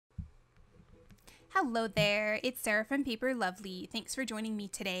Hello there, it's Sarah from Paper Lovely. Thanks for joining me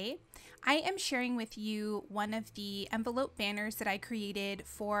today. I am sharing with you one of the envelope banners that I created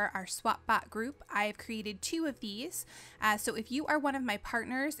for our SwapBot group. I've created two of these. So if you are one of my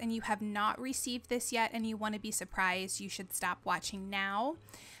partners and you have not received this yet and you want to be surprised, you should stop watching now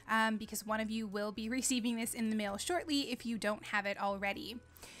because one of you will be receiving this in the mail shortly if you don't have it already.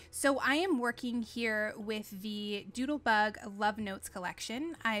 So I am working here with the Doodlebug Love Notes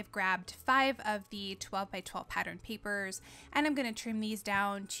collection. I've grabbed 5 of the 12 by 12 pattern papers and I'm going to trim these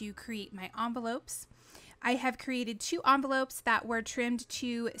down to create my envelopes. I have created 2 envelopes that were trimmed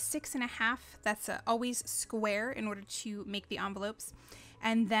to 6.5. That's always square in order to make the envelopes.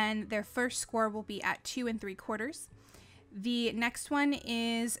 And then their first score will be at 2 3/4. The next one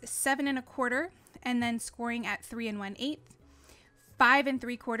is 7 1/4 and then scoring at 3 1/8. 5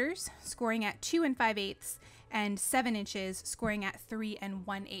 3/4, scoring at 2 5/8, and 7 inches, scoring at 3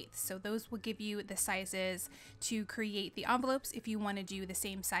 1/8. So those will give you the sizes to create the envelopes if you want to do the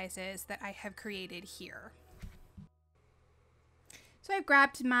same sizes that I have created here. So I've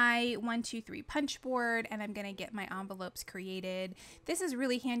grabbed my 1, 2, 3 punch board and I'm going to get my envelopes created. This is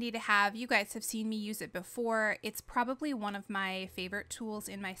really handy to have. You guys have seen me use it before. It's probably one of my favorite tools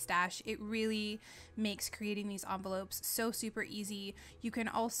in my stash. It really makes creating these envelopes so super easy. You can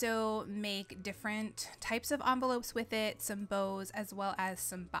also make different types of envelopes with it, some bows as well as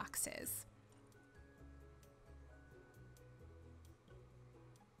some boxes.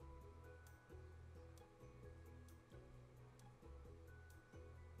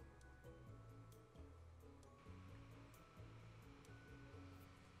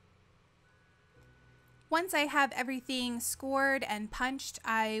 Once I have everything scored and punched,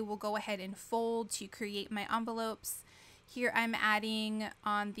 I will go ahead and fold to create my envelopes. Here I'm adding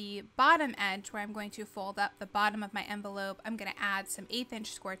on the bottom edge where I'm going to fold up the bottom of my envelope. I'm going to add some 1/8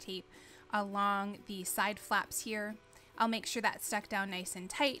 inch Scor-Tape along the side flaps here. I'll make sure that's stuck down nice and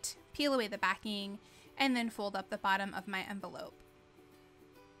tight, peel away the backing, and then fold up the bottom of my envelope.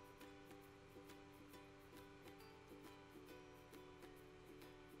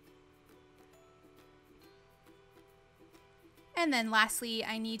 And then lastly,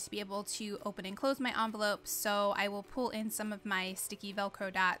 I need to be able to open and close my envelope, so I will pull in some of my sticky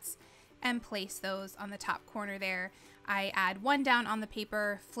Velcro dots and place those on the top corner there. I add one down on the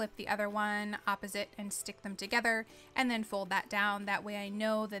paper, flip the other one opposite and stick them together, and then fold that down. That way I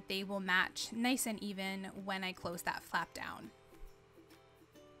know that they will match nice and even when I close that flap down.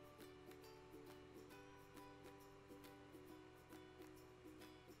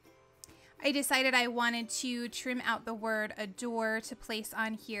 I decided I wanted to trim out the word adore to place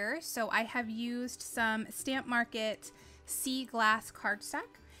on here, so I have used some Stamp Market Sea Glass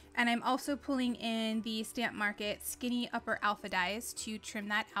cardstock, and I'm also pulling in the Stamp Market Skinny Upper Alpha dies to trim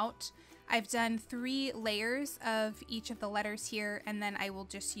that out. I've done 3 layers of each of the letters here, and then I will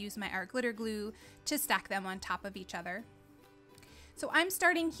just use my art glitter glue to stack them on top of each other. So I'm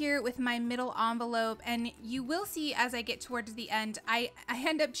starting here with my middle envelope, and you will see as I get towards the end, I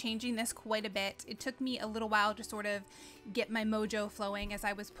end up changing this quite a bit. It took me a little while to sort of get my mojo flowing as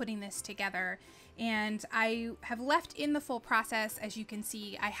I was putting this together. And I have left in the full process. As you can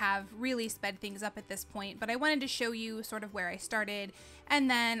see, I have really sped things up at this point, but I wanted to show you sort of where I started. And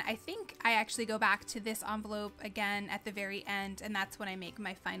then I think I actually go back to this envelope again at the very end, and that's when I make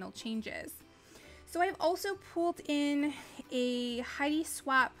my final changes. So I've also pulled in a Heidi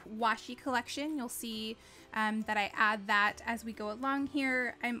Swap washi collection. You'll see that I add that as we go along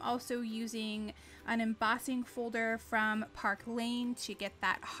here. I'm also using an embossing folder from Park Lane to get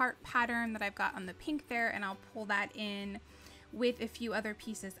that heart pattern that I've got on the pink there, and I'll pull that in with a few other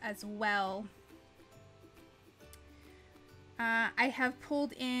pieces as well. I have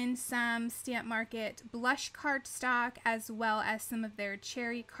pulled in some Stamp Market blush cardstock as well as some of their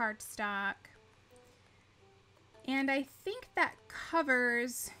cherry cardstock. And I think that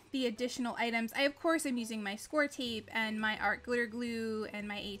covers the additional items. I, of course, am using my Scor-Tape and my art glitter glue and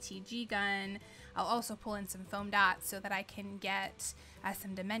my ATG gun. I'll also pull in some foam dots so that I can get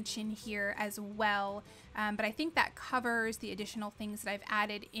some dimension here as well. But I think that covers the additional things that I've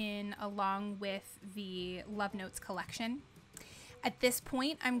added in along with the Love Notes collection. At this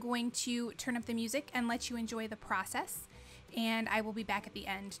point, I'm going to turn up the music and let you enjoy the process. And I will be back at the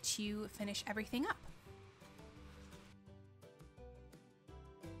end to finish everything up.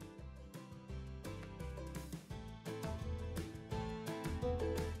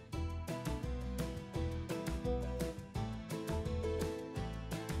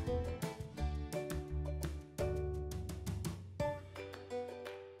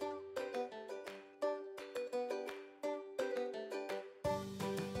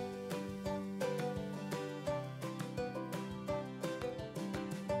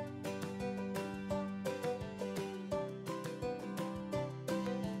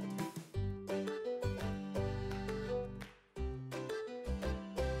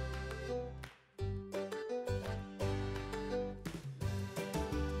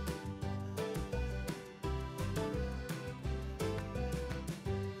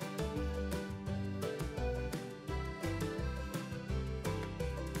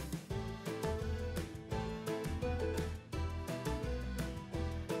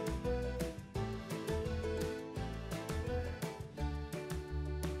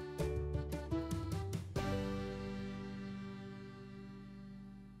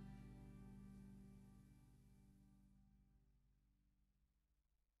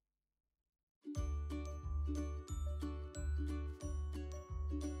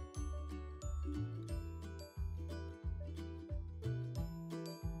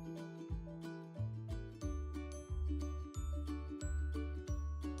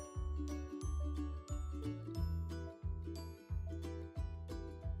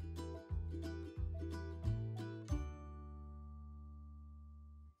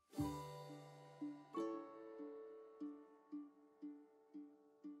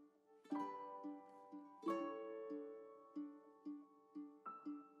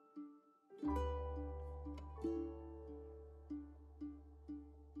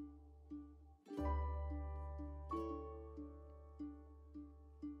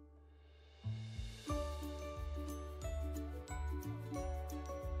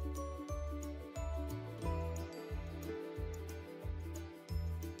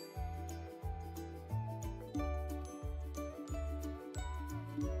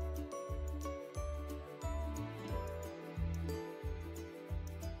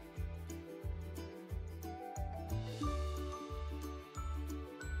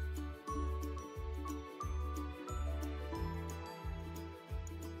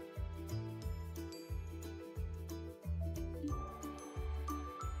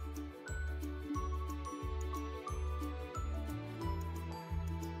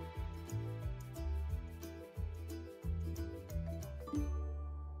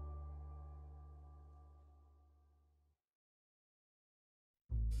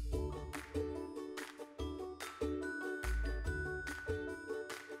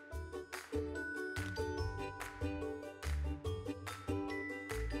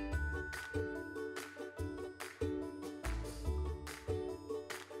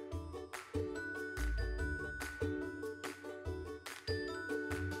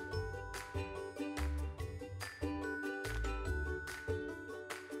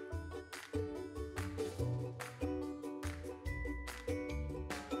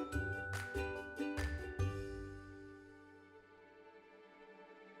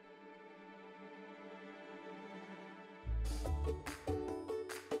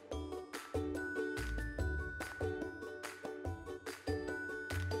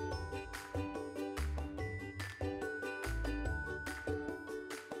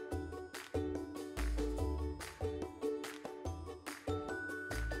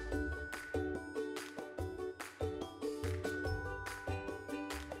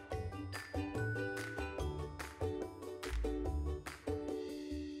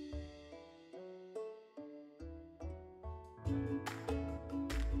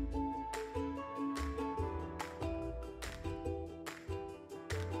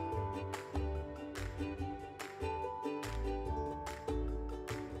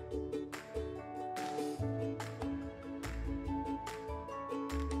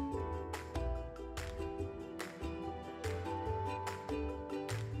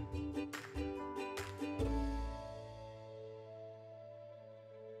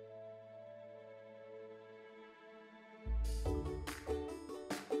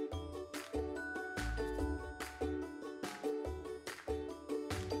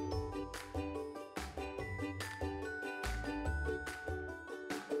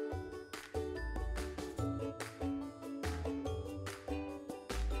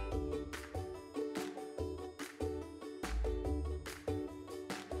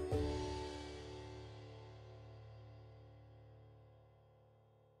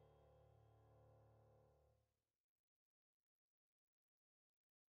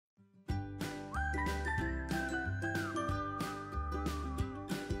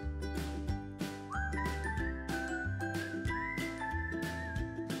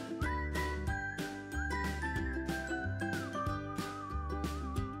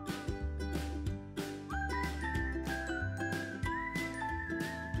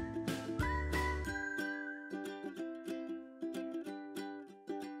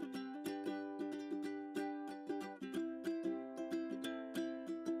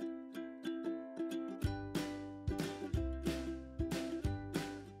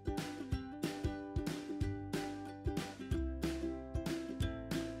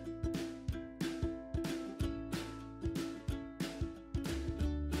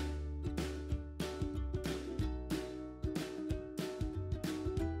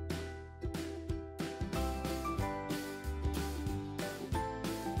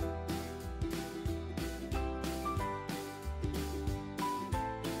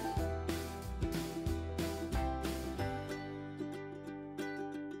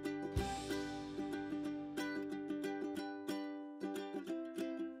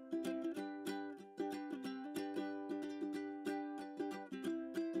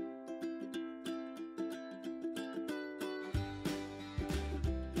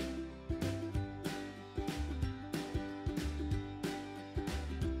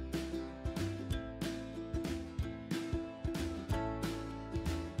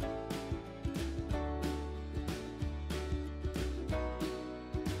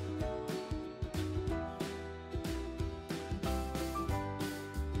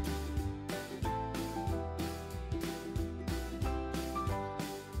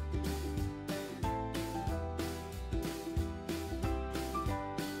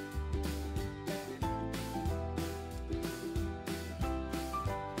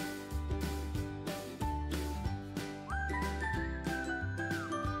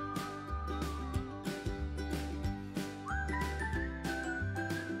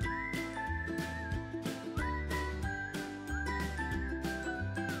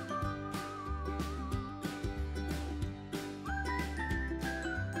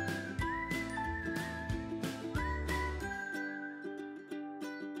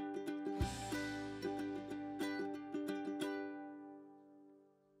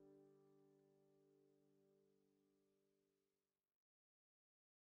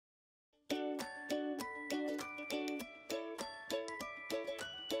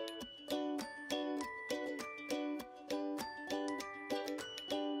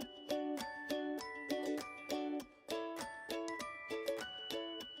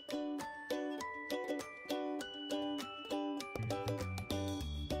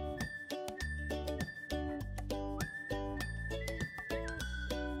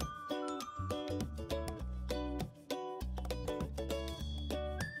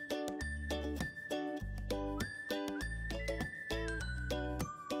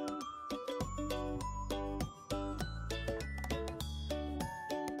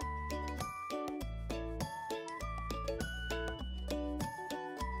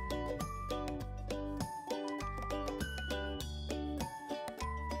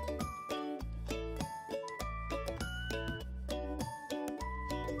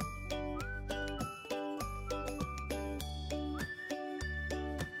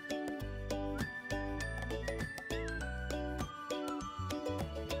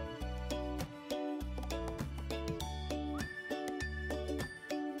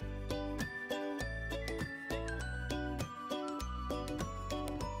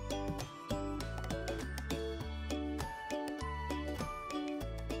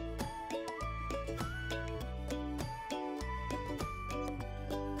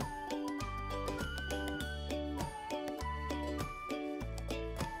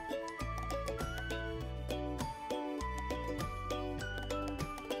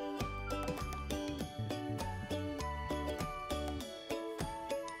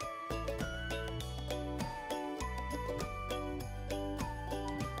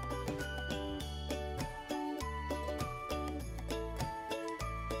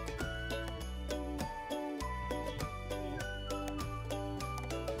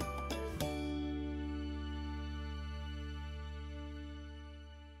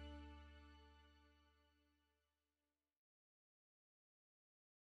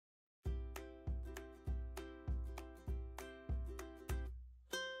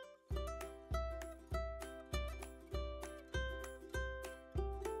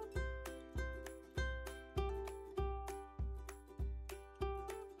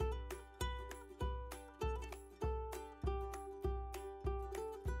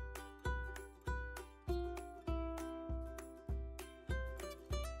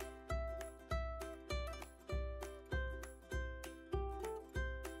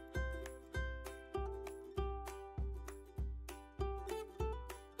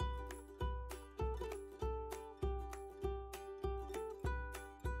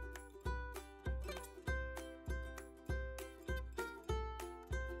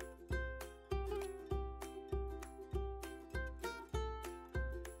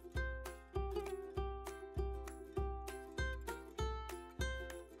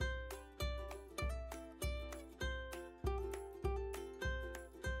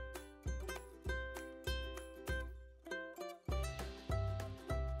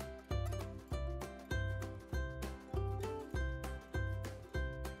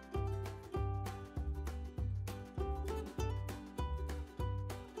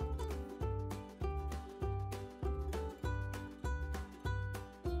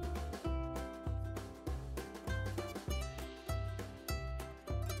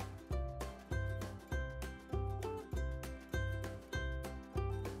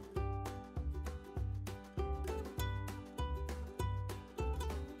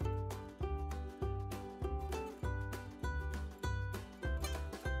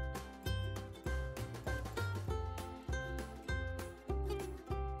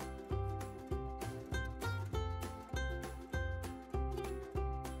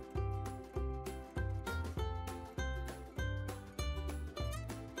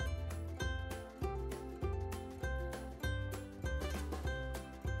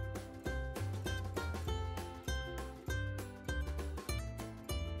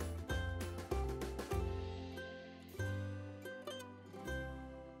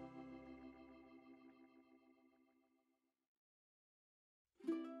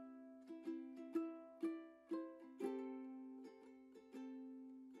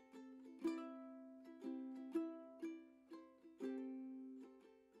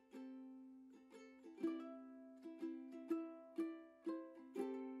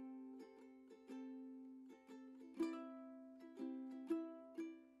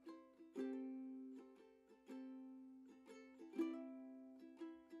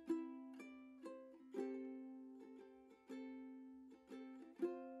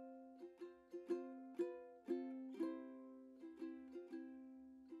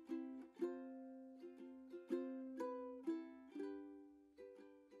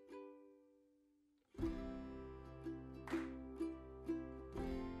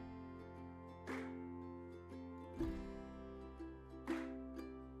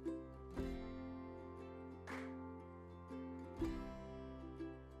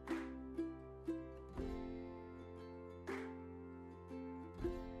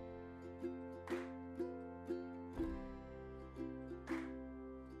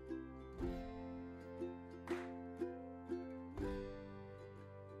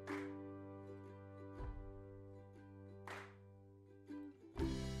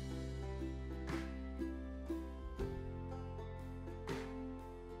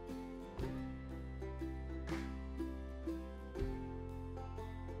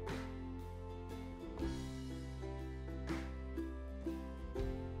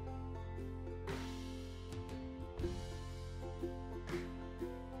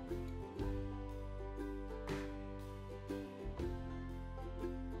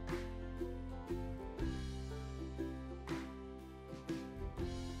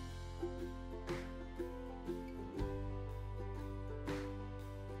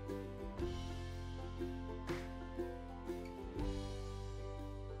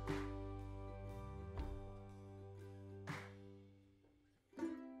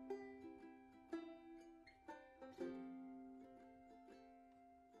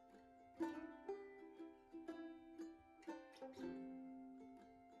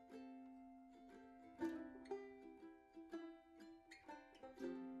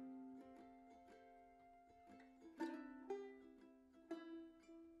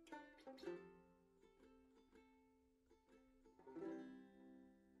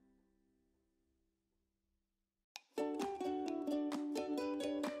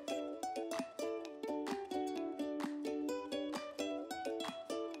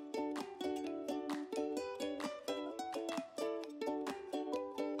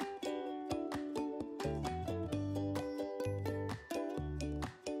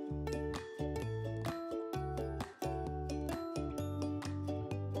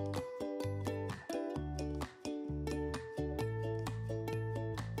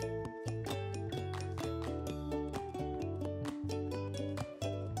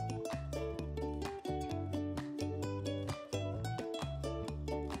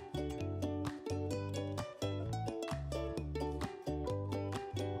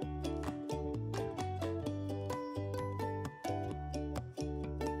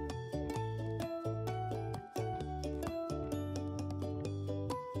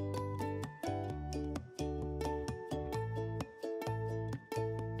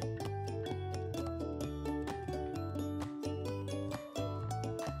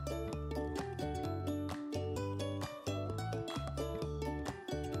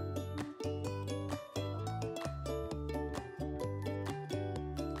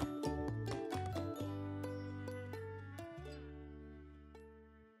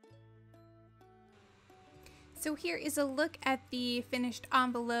 So here is a look at the finished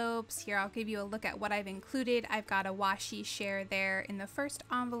envelopes. Here I'll give you a look at what I've included. I've got a washi share there in the first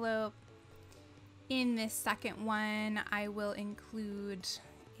envelope. In this second one, I will include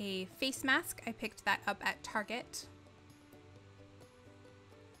a face mask. I picked that up at Target.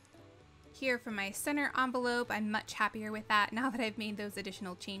 Here for my center envelope, I'm much happier with that now that I've made those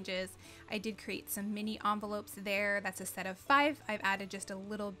additional changes. I did create some mini envelopes there. That's a set of 5. I've added just a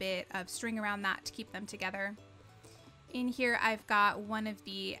little bit of string around that to keep them together. In here, I've got one of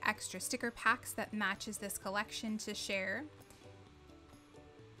the extra sticker packs that matches this collection to share.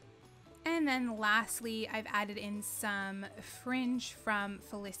 And then lastly, I've added in some fringe from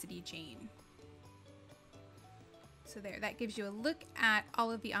Felicity Jane. So there, that gives you a look at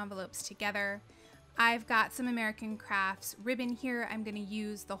all of the envelopes together. I've got some American Crafts ribbon here. I'm going to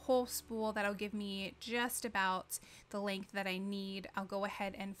use the whole spool. That'll give me just about the length that I need. I'll go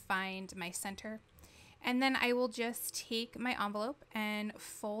ahead and find my center. And then I will just take my envelope and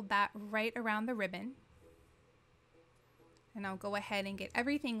fold that right around the ribbon. And I'll go ahead and get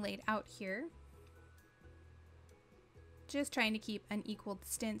everything laid out here. Just trying to keep an equal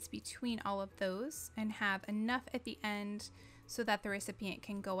distance between all of those and have enough at the end so that the recipient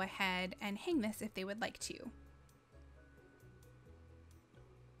can go ahead and hang this if they would like to.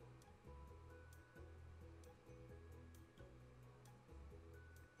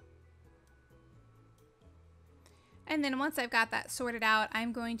 And then once I've got that sorted out,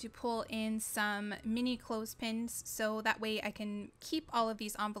 I'm going to pull in some mini clothespins so that way I can keep all of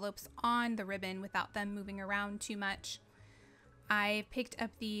these envelopes on the ribbon without them moving around too much. I picked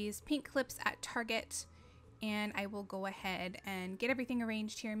up these pink clips at Target, and I will go ahead and get everything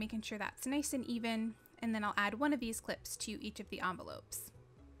arranged here, making sure that's nice and even, and then I'll add one of these clips to each of the envelopes.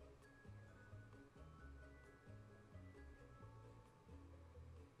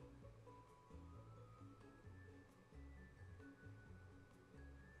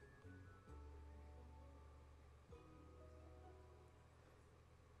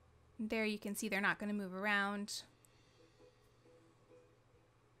 There you can see they're not going to move around.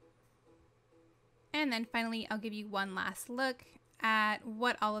 And then finally, I'll give you one last look at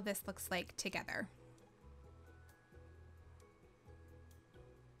what all of this looks like together.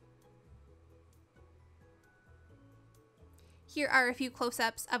 Here are a few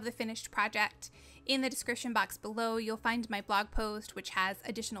close-ups of the finished project. In the description box below, you'll find my blog post, which has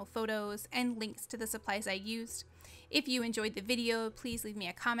additional photos and links to the supplies I used. If you enjoyed the video, please leave me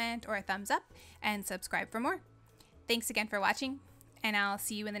a comment or a thumbs up and subscribe for more. Thanks again for watching, and I'll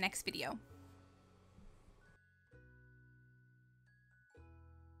see you in the next video.